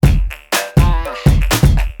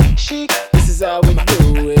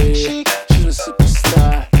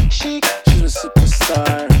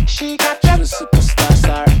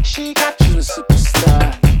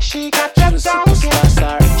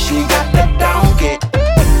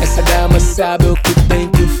sabe o que tem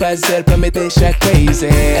que fazer pra me deixar crazy.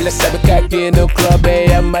 Ela sabe que aqui no club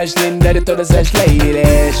é a mais linda de todas as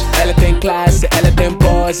ladies. Ela tem classe, ela tem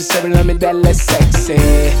pose, sabe o nome dela é sexy.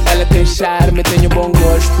 Ela tem charme, tem um bom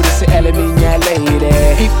gosto, por isso ela é minha lady.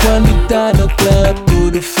 E quando tá no club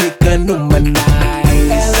tudo fica numa nice.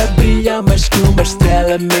 Ela brilha mais que uma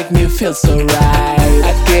estrela, make me feel so right.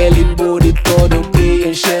 Aquele booty todo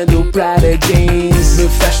preenchendo Prada jeans me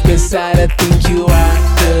faz pensar, I think you are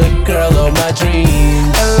the girl of my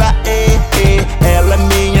dreams. Ela é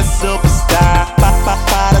minha superstar.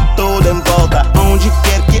 Para tudo em volta, onde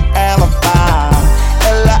quer que ela vá.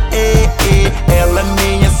 Ela é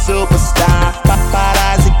minha superstar.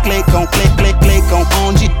 Paparazzi clicam, clicam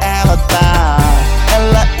onde ela tá.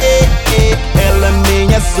 Ela é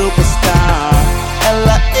minha superstar.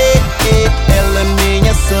 Ela é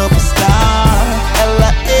minha superstar.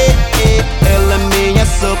 Ela é minha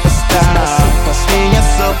superstar. Minha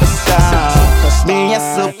superstar. Minha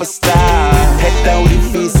superstar. É tão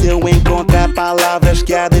difícil encontrar palavras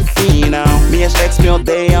que a definam. Minhas ex me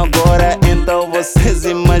odeiam agora, então vocês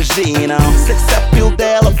imaginam. Sex appeal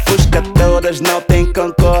dela ofusca todas, não tem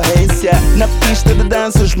concorrência. Na pista de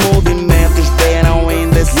dança os movimentos beiram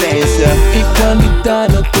indecência. E quando tá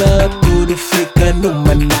no club tudo fica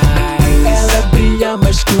numa nice. Ela brilha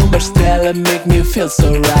mais que uma estrela, make me feel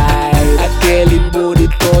so right. Aquele booty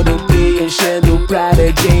todo preenchendo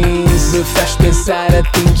Prada jeans me faz pensar, I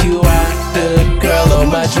think you are the girl of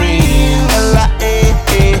my dreams.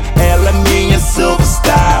 Ela é minha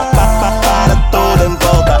superstar. Para tudo em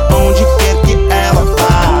volta, onde quer que ela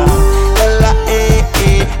vá.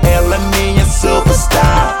 Ela é minha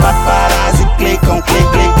superstar. Paparazzi clicam,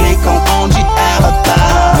 clicam onde ela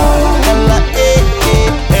tá.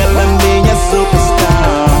 Ela é minha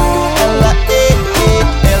superstar.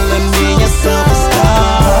 Ela é minha superstar.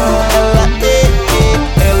 Ela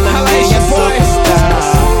é minha superstar.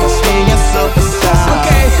 Minha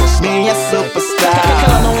superstar. Minha superstar.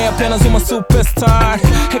 Ela não é apenas uma superstar,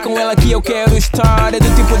 é com ela que eu quero estar. É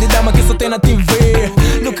do tipo de dama que só tem na TV.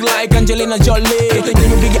 Look like Angelina Jolie.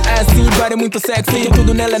 Tem um big ass e body muito sexy.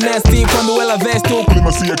 Tudo nela é nasty, quando ela veste o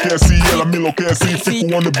clima se aquece, ela me enlouquece.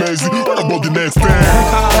 Fico on the base, olha a body nasty.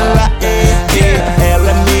 Ela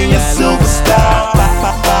é minha superstar.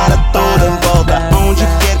 Para tudo em volta, onde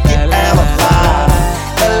quer